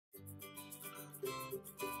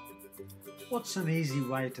What's an easy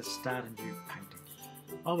way to start a new painting?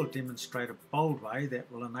 I will demonstrate a bold way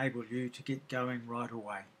that will enable you to get going right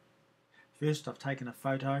away. First, I've taken a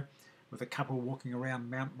photo with a couple walking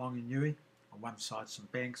around Mount Maunganui. On one side some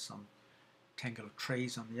banks, some tangle of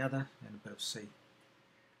trees on the other, and a bit of sea.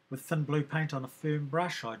 With thin blue paint on a firm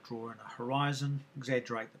brush, I draw in a horizon,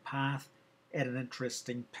 exaggerate the path, add an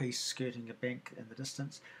interesting piece skirting a bank in the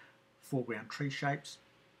distance, foreground tree shapes,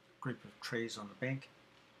 group of trees on the bank,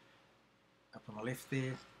 up on the left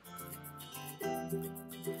there.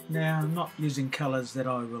 Now, I'm not using colours that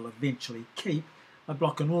I will eventually keep. I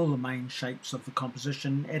block in all the main shapes of the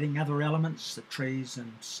composition, adding other elements, the trees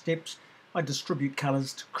and steps. I distribute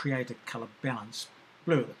colours to create a colour balance.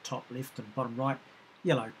 Blue at the top left and bottom right,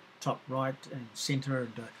 yellow top right and centre,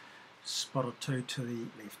 and a spot or two to the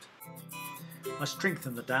left. I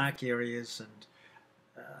strengthen the dark areas and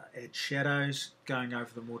add shadows, going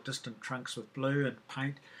over the more distant trunks with blue and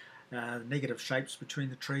paint negative shapes between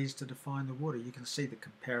the trees to define the water. You can see the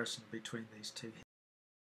comparison between these two here.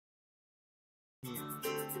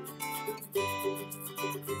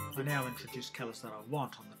 I now introduce colours that I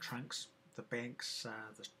want on the trunks, the banks,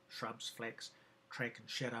 the shrubs, flax, track and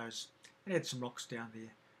shadows, and add some rocks down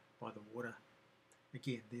there by the water.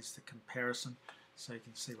 Again, there's the comparison, so you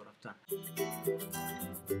can see what I've done.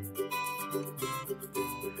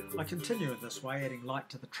 I continue in this way, adding light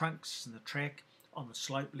to the trunks and the track, on the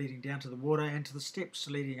slope leading down to the water, and to the steps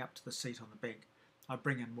leading up to the seat on the bank. I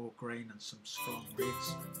bring in more green and some strong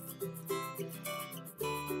reds.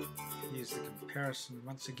 Here's the comparison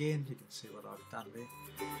once again, you can see what I've done there.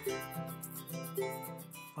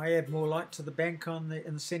 I add more light to the bank in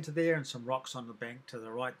the centre there, and some rocks on the bank to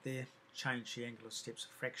the right there. Change the angle of steps a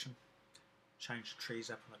fraction. Change the trees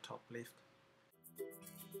up on the top left.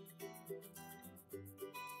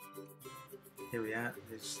 Here we are,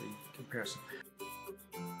 there's the comparison.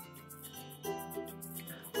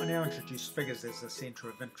 I now introduce figures as the centre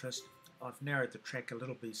of interest. I've narrowed the track a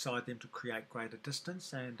little beside them to create greater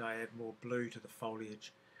distance, and I add more blue to the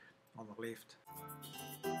foliage on the left.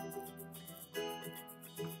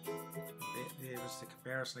 There is the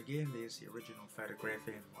comparison again, there's the original photograph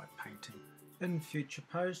and my painting. In future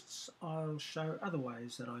posts I'll show other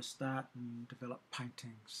ways that I start and develop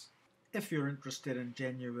paintings. If you're interested in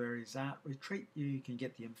January's art retreat, you can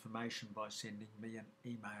get the information by sending me an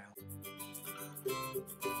email.